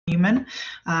Neumann,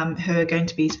 who are going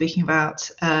to be speaking about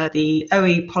the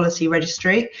OE policy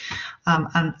registry,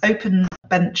 an open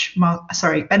bench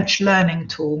learning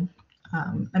tool.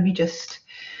 Let me just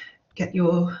get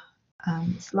your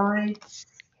slides.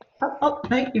 Oh,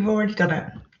 no, you've already done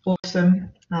it.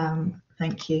 Awesome.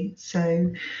 Thank you.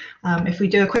 So if we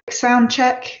do a quick sound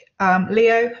check,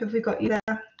 Leo, have we got you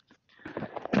there?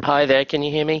 Hi there, can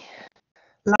you hear me?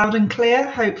 Loud and clear,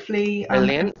 hopefully.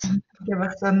 Brilliant. Give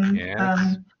us some.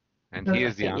 Yes. And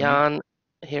here's Jan. Jan.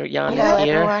 Jan Hello, is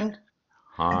here. everyone.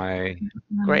 Hi.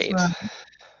 Great. Well.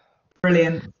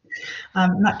 Brilliant.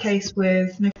 In that case,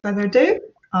 with no further ado,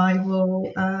 I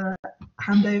will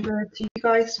hand over to you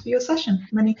guys for your session.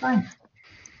 Many thanks.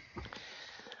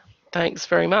 Thanks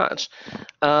very much.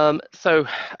 Hi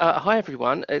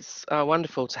everyone. It's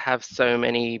wonderful to have so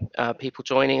many people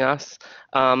joining us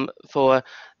for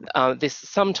this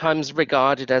sometimes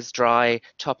regarded as dry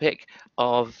topic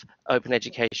of open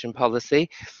education policy.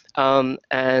 I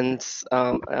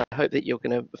hope that you're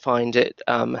going to find it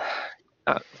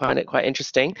quite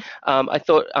interesting. I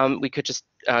thought we could just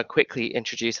quickly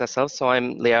introduce ourselves. So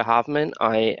I'm Leo Havemann.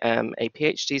 I am a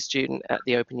PhD student at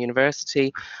the Open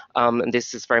University, and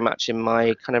this is very much in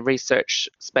my kind of research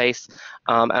space.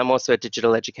 I'm also a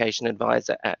digital education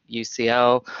advisor at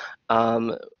UCL,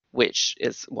 which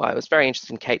is why I was very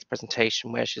interested in Kate's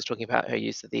presentation, where she was talking about her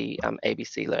use of the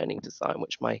ABC learning design,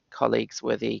 which my colleagues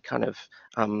were the kind of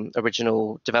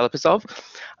original developers of.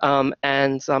 Jan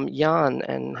and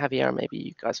Javier, maybe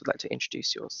you guys would like to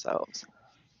introduce yourselves.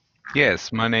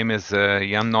 Yes, my name is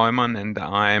Jan Neumann, and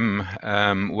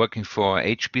I'm working for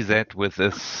HBZ with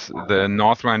the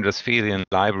North Rhine-Westphalian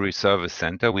Library Service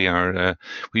Center. We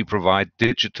provide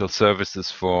digital services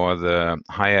for the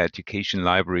higher education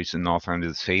libraries in North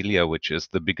Rhine-Westphalia, which is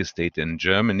the biggest state in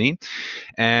Germany.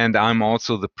 And I'm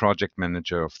also the project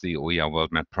manager of the OER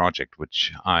World Map project,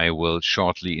 which I will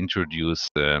shortly introduce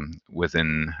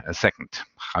within a second.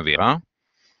 Javiera?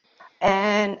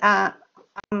 And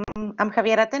I'm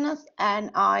Javiera Atenas,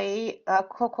 and I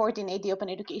co-coordinate the Open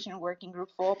Education Working Group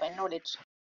for Open Knowledge.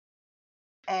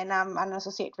 And I'm an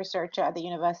associate researcher at the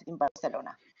University in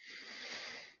Barcelona.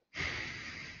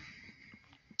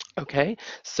 Okay,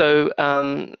 so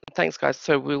thanks guys.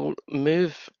 So we'll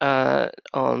move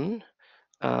on.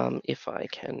 If I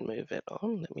can move it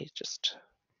on, let me just...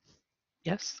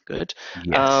 Yes, good.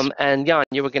 Yes. And Jan,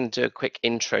 you were going to do a quick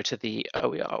intro to the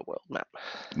OER World Map.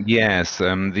 Yes,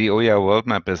 the OER World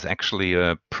Map is actually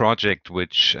a project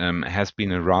which has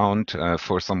been around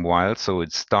for some while. So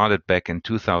it started back in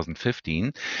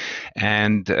 2015,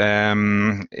 and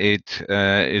it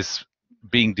is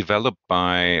being developed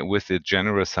with the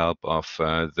generous help of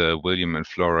the William and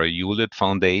Flora Hewlett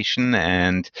Foundation,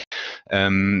 and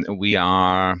we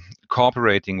are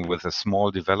cooperating with a small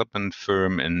development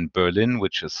firm in Berlin,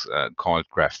 which is called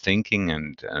Graph Thinking,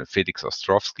 and Felix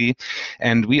Ostrowski.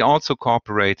 And we also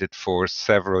cooperated for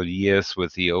several years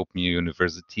with the Open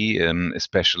University,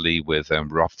 especially with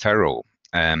Rob Farrow.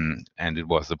 And it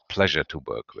was a pleasure to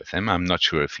work with him. I'm not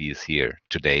sure if he is here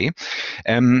today.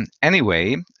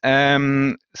 Anyway,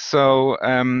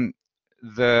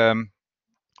 the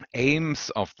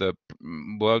aims of the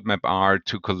world map are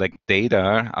to collect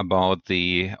data about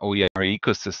the OER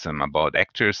ecosystem, about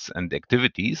actors and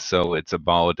activities. So it's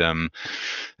about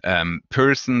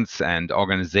persons and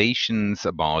organizations,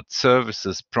 about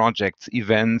services, projects,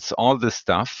 events, all this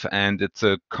stuff. And it's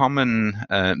a common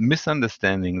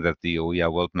misunderstanding that the OER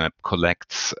world map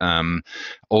collects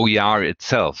OER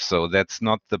itself. So that's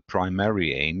not the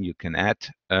primary aim. You can add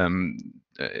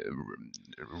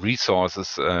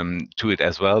resources to it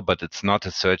as well, but it's not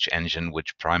a search engine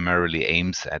which primarily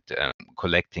aims at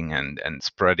collecting and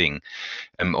spreading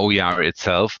OER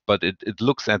itself, but it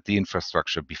looks at the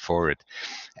infrastructure before it.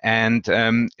 And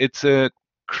it's a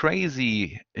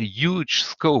crazy, huge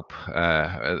scope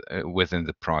within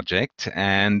the project,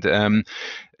 and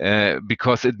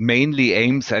because it mainly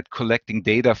aims at collecting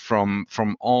data from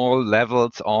all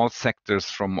levels, all sectors,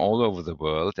 from all over the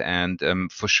world. And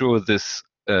for sure, this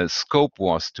scope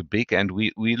was too big, and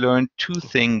we learned two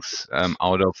things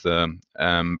out of the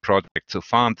project so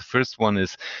far. And the first one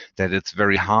is that it's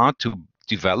very hard to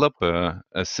develop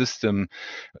a system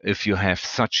if you have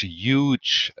such a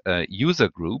huge user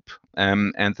group.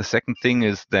 And the second thing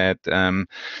is that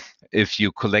if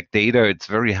you collect data, it's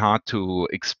very hard to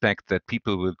expect that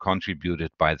people will contribute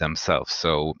it by themselves.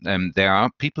 So there are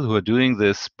people who are doing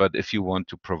this, but if you want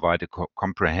to provide a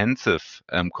comprehensive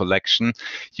collection,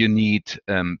 you need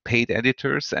paid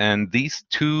editors. And these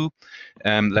two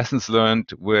lessons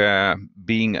learned are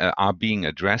being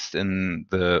addressed in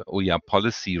the OER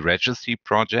policy registry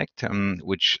project,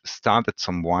 which started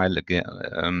some while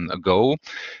ago.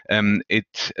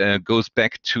 It goes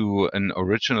back to an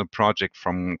original project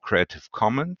from Creative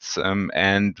Commons,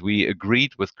 and we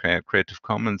agreed with Creative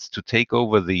Commons to take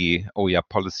over the OER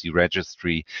policy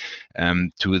registry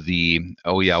to the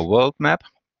OER world map.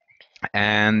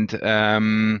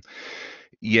 And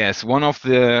yes, one of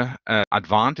the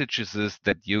advantages is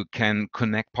that you can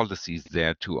connect policies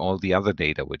there to all the other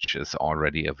data which is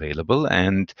already available.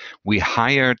 And we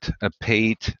hired a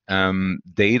paid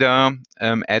data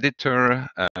editor,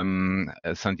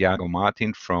 Santiago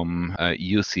Martin from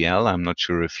UCL. I'm not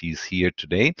sure if he's here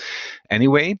today.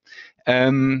 Anyway,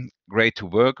 great to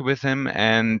work with him,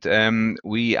 and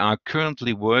we are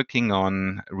currently working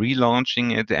on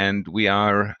relaunching it, and we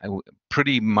are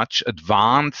pretty much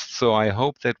advanced, so I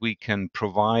hope that we can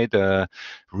provide a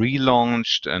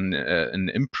relaunched and an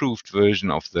improved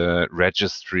version of the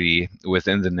registry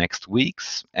within the next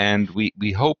weeks, and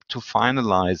we hope to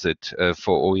finalize it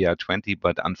for OER 20,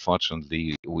 but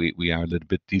unfortunately we are a little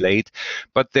bit delayed.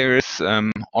 But there is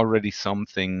already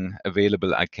something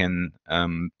available. I can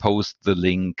post the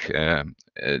link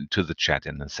to the chat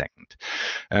in a second.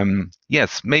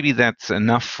 Yes, maybe that's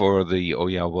enough for the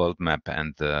OER world map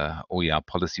and the OER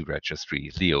policy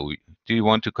registry. Leo, do you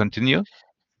want to continue?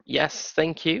 Yes,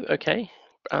 thank you. Okay,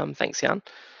 thanks, Jan.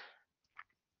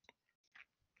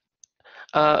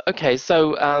 Okay,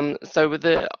 so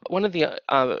one of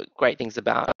the great things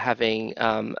about having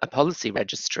a policy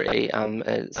registry,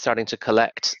 starting to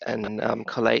collect and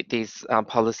collate these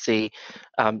policy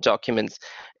documents,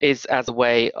 is as a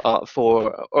way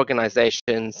for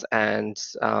organizations and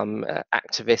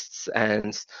activists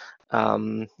and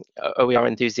OER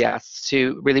enthusiasts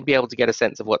to really be able to get a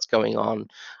sense of what's going on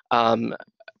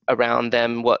around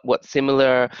them, what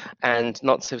similar and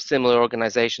not so similar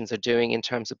organizations are doing in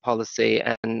terms of policy,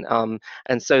 and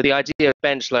so the idea of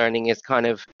bench learning is kind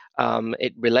of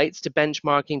it relates to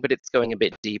benchmarking, but it's going a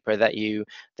bit deeper, that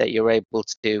you're able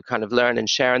to kind of learn and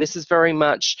share. And this is very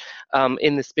much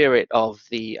in the spirit of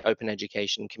the open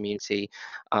education community,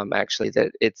 actually,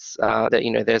 that it's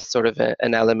that there's sort of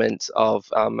an element of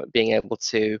being able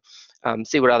to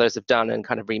see what others have done and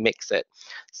kind of remix it.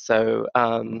 So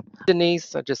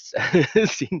Denise, I just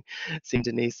seen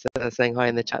Denise saying hi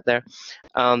in the chat there.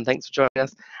 Thanks for joining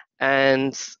us.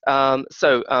 And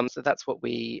so that's what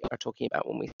we are talking about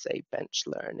when we say bench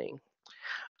learning.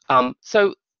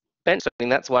 So bench learning,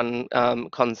 that's one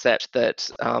concept that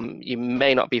you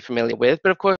may not be familiar with,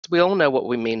 but of course we all know what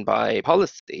we mean by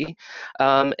policy,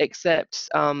 except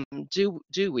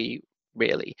do we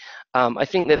really? I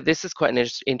think that this is quite an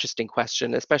interesting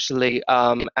question, especially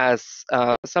as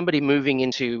somebody moving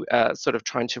into sort of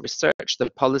trying to research the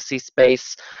policy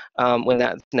space, when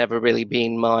that's never really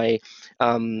been my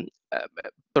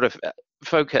sort of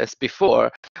focus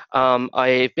before.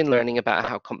 I've been learning about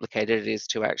how complicated it is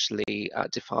to actually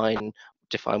define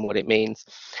what it means.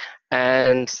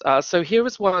 And so here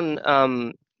was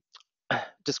one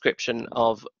description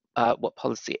of what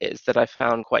policy is that I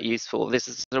found quite useful. This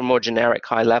is a more generic,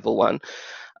 high-level one,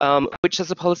 which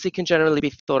as a policy can generally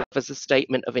be thought of as a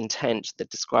statement of intent that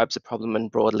describes a problem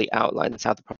and broadly outlines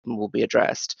how the problem will be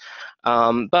addressed.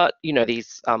 But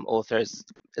these authors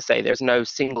say there's no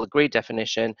single agreed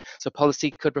definition, so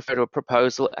policy could refer to a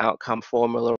proposal, outcome,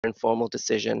 formal or informal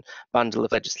decision, bundle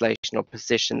of legislation or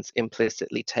positions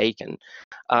implicitly taken.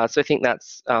 So I think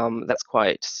that's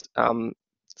quite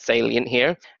salient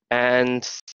here. And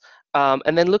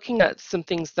then looking at some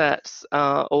things that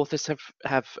authors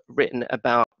have written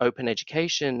about open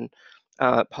education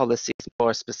policies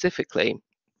more specifically.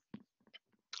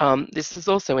 This is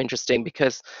also interesting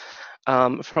because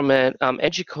from an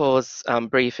EDUCAUSE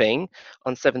briefing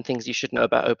on 7 things you should know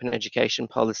about open education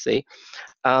policy,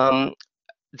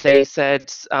 they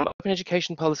said open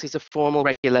education policies are formal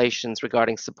regulations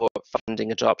regarding support,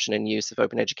 funding, adoption and use of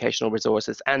open educational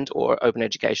resources and or open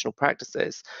educational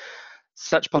practices.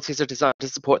 Such policies are designed to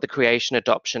support the creation,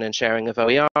 adoption and sharing of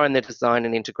OER and the design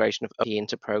and integration of OER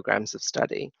into programs of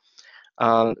study.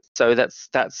 So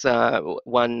that's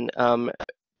one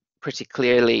pretty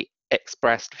clearly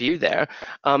expressed view there.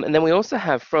 And then we also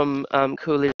have from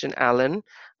Coolidge and Allen,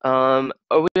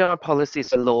 OER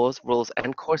policies are laws, rules,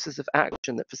 and courses of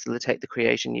action that facilitate the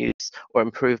creation, use, or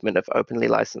improvement of openly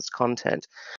licensed content.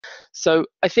 So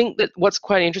I think that what's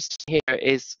quite interesting here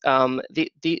is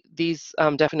these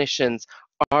definitions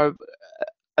are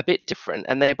a bit different,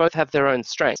 and they both have their own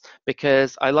strengths,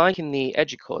 because I like in the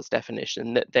EDUCAUSE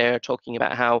definition that they're talking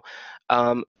about how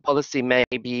policy may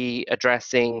be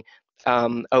addressing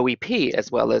OEP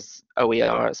as well as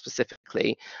OER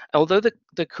specifically. Although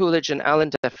the Coolidge and Allen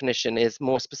definition is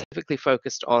more specifically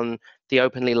focused on the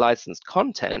openly licensed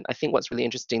content, I think what's really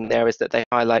interesting there is that they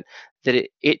highlight that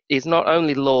it is not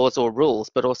only laws or rules,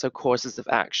 but also courses of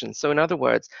action. So in other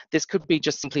words, this could be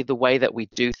just simply the way that we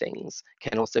do things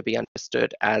can also be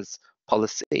understood as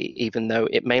policy, even though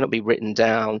it may not be written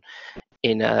down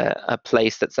in a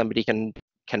place that somebody can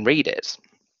read it.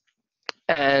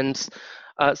 And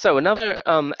so another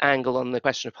angle on the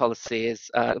question of policy is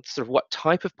sort of what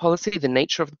type of policy, the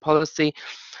nature of the policy,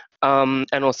 and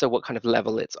also what kind of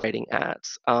level it's operating at.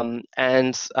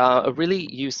 And a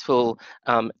really useful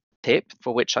tip,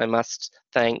 for which I must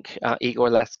thank Igor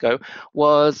Lesko,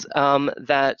 was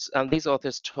that these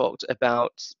authors talked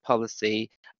about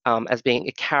policy as being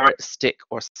a carrot, stick,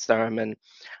 or sermon.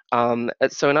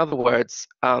 So in other words,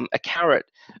 a carrot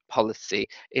policy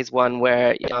is one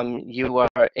where you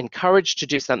are encouraged to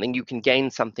do something, you can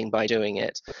gain something by doing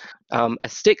it. A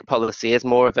stick policy is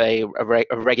more of a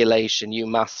regulation, you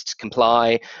must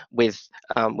comply with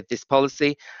this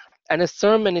policy. And a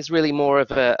sermon is really more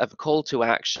of a call to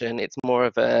action. It's more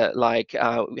of a like,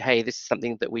 hey, this is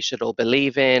something that we should all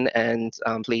believe in, and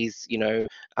please, you know,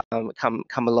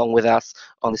 come along with us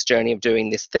on this journey of doing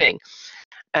this thing.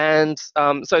 And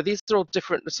so these are all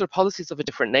different sort of policies of a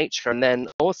different nature. And then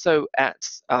also at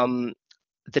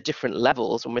the different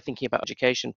levels, when we're thinking about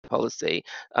education policy,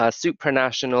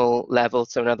 supranational level,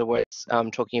 so in other words,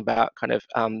 talking about kind of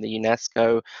the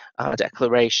UNESCO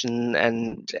declarations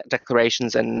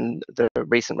and the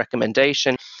recent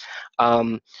recommendation.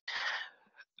 As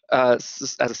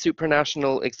a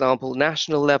supranational example,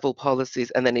 national level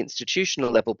policies and then institutional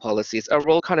level policies are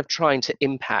all kind of trying to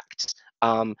impact.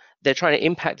 They're trying to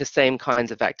impact the same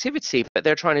kinds of activity, but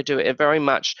they're trying to do it very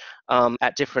much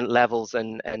at different levels,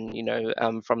 and you know,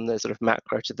 from the sort of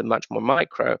macro to the much more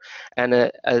micro. And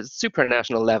a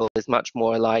supranational level is much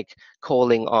more like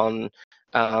calling on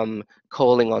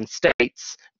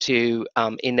states to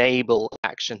enable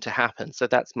action to happen. So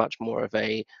that's much more of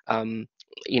a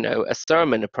you know, a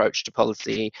sermon approach to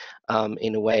policy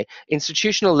in a way.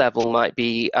 Institutional level might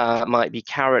be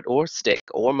carrot or stick,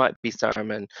 or might be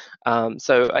sermon.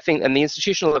 So I think, and the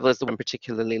institutional level is the one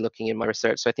particularly looking in my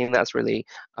research. So I think that's really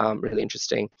really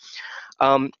interesting.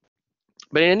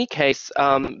 But in any case,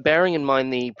 bearing in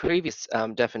mind the previous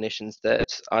definitions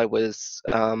that I was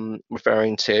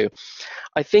referring to,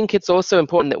 I think it's also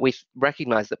important that we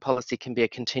recognize that policy can be a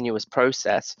continuous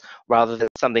process rather than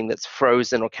something that's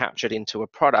frozen or captured into a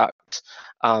product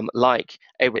like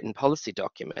a written policy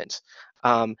document.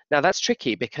 Now that's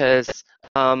tricky because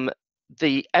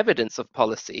the evidence of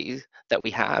policies that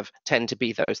we have tend to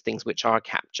be those things which are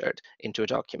captured into a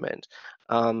document.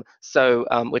 Which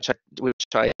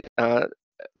I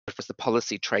refers to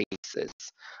policy traces,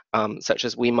 such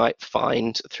as we might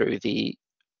find through the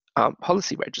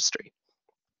policy registry.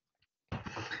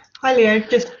 Hi Leo,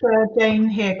 just Jane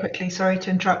here quickly, sorry to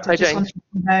interrupt. I just Jane. wanted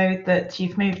to know that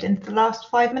you've moved into the last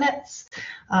 5 minutes.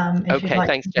 If Okay, you'd like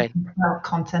thanks, to Jane. talk about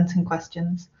content and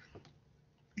questions.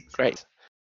 Great.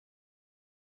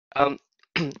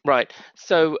 Right.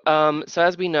 So, so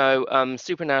as we know,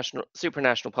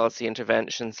 supranational policy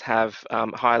interventions have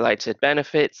highlighted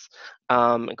benefits,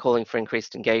 calling for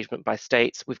increased engagement by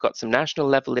states. We've got some national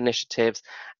level initiatives,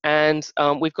 and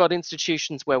we've got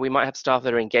institutions where we might have staff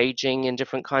that are engaging in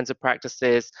different kinds of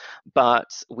practices,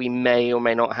 but we may or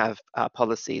may not have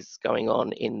policies going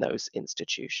on in those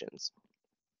institutions.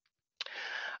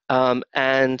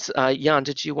 And Jan,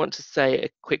 did you want to say a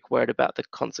quick word about the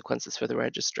consequences for the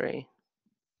registry?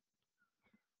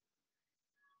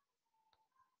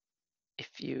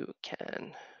 If you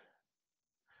can.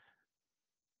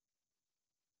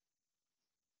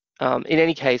 In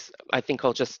any case, I think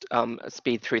I'll just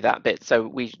speed through that bit.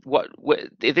 So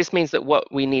this means that what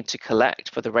we need to collect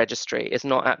for the registry is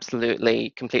not absolutely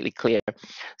completely clear.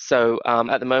 So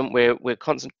at the moment,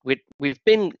 we've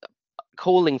been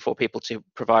calling for people to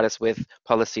provide us with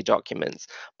policy documents,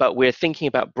 but we're thinking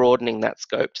about broadening that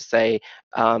scope to say,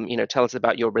 you know, tell us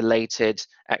about your related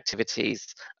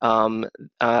activities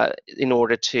in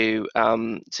order to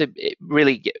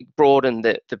really broaden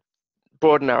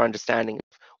broaden our understanding of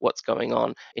what's going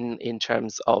on in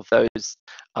terms of those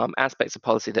aspects of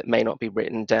policy that may not be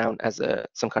written down as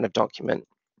some kind of document.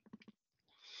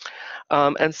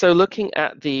 And so looking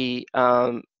at the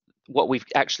what we've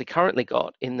actually currently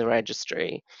got in the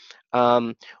registry,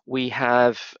 we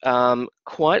have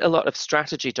quite a lot of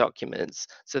strategy documents.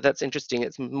 So that's interesting.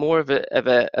 It's more of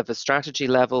a strategy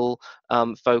level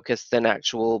focus than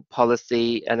actual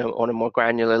policy, and on a more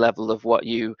granular level of what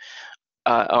you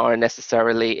are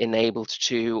necessarily enabled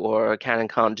to or can and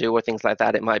can't do or things like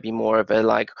that. It might be more of a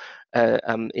like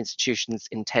institutions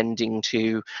intending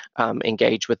to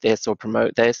engage with this or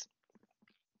promote this.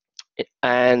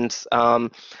 And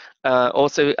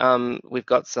also, we've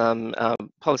got some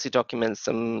policy documents,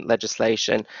 some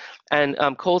legislation,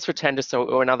 and calls for tender, so,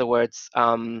 or in other words,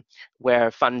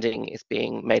 where funding is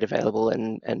being made available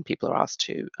and people are asked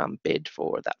to bid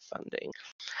for that funding.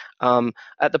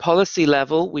 At the policy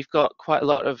level, we've got quite a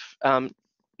lot of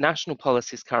national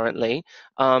policies currently,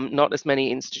 not as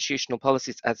many institutional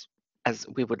policies as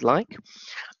we would like.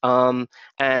 And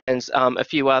a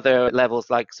few other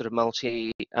levels like sort of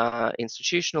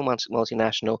multi-institutional,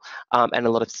 multinational, and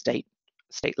a lot of state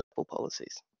level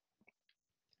policies.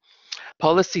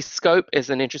 Policy scope is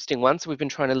an interesting one. So we've been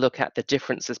trying to look at the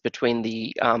differences between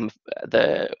the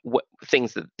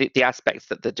things that the aspects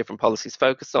that the different policies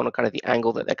focus on, or kind of the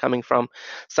angle that they're coming from.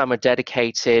 Some are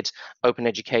dedicated open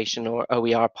education or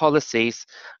OER policies,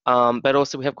 but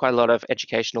also we have quite a lot of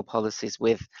educational policies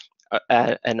with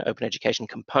an open education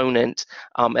component,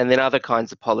 and then other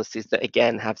kinds of policies that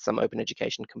again have some open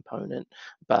education component,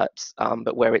 but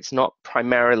where it's not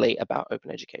primarily about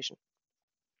open education.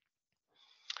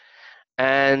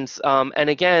 And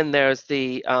again, there's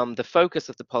the focus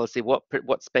of the policy,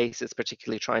 what space it's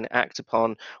particularly trying to act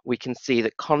upon. We can see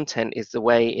that content is the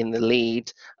way in the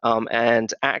lead,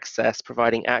 and access,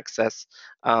 providing access,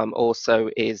 also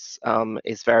is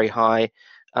very high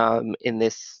in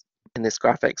this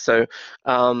graphic. So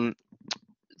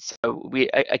so we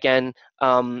again,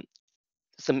 some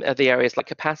of the areas like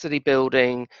capacity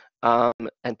building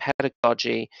and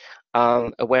pedagogy,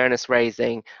 awareness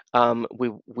raising,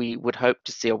 we would hope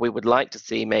to see, or we would like to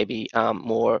see maybe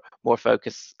more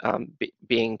focus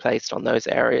being placed on those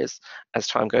areas as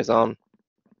time goes on.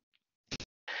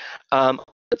 We've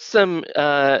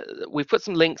put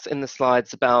some links in the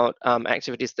slides about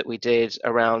activities that we did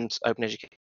around open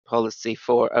education policy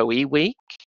for OE Week,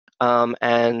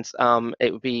 and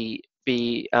it would be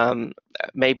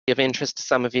maybe of interest to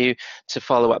some of you to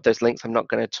follow up those links. I'm not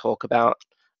going to talk about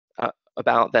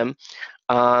them.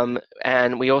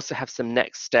 And we also have some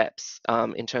next steps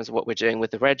in terms of what we're doing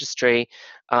with the registry,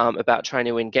 about trying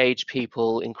to engage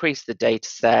people, increase the data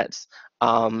sets,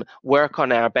 work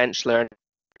on our bench learning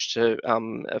to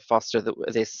foster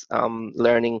this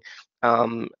learning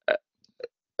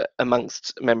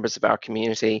amongst members of our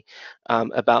community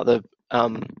about the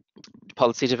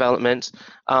policy development,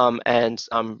 and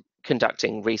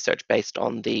conducting research based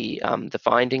on the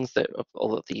findings of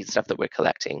all of the stuff that we're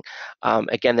collecting.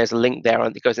 Again, there's a link there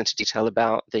that goes into detail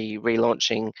about the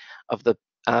relaunching of the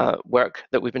work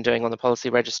that we've been doing on the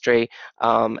policy registry,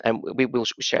 and we will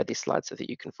share these slides so that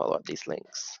you can follow up these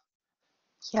links.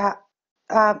 Yeah.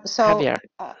 Javier.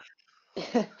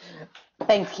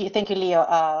 Thank you,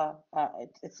 Leo.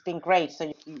 It's been great.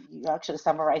 So you actually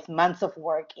summarized months of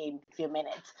work in a few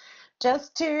minutes.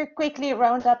 Just to quickly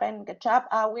round up and catch up,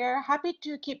 we're happy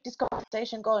to keep this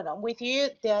conversation going on with you.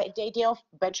 The idea of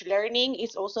bench learning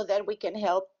is also that we can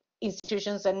help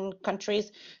institutions and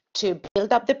countries to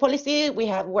build up the policy. We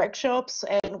have workshops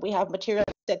and we have materials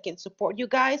that can support you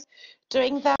guys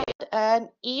doing that. And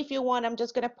if you want, I'm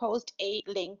just going to post a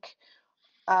link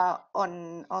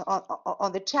on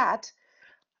the chat.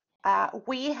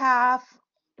 We have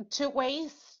two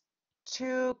ways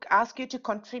to ask you to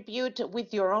contribute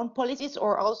with your own policies,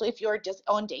 or also if you're just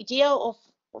on the idea of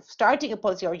starting a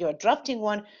policy or you're drafting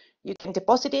one, you can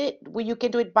deposit it. You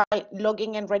can do it by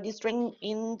logging and registering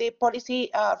in the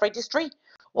policy registry,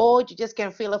 or you just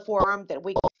can fill a form that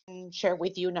we can share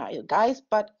with you now, guys.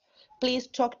 But please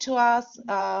talk to us.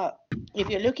 If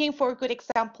you're looking for good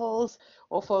examples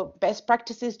or for best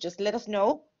practices, just let us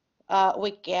know.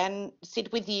 We can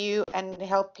sit with you and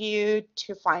help you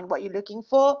to find what you're looking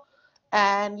for.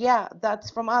 And yeah,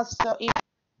 that's from us. So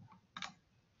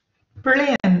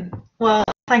Brilliant. Well,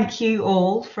 thank you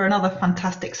all for another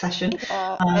fantastic session.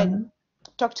 And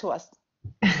talk to us.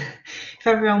 If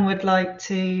everyone would like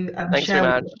to share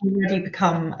what's already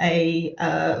become a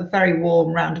very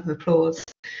warm round of applause,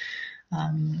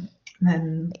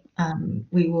 then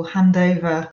we will hand over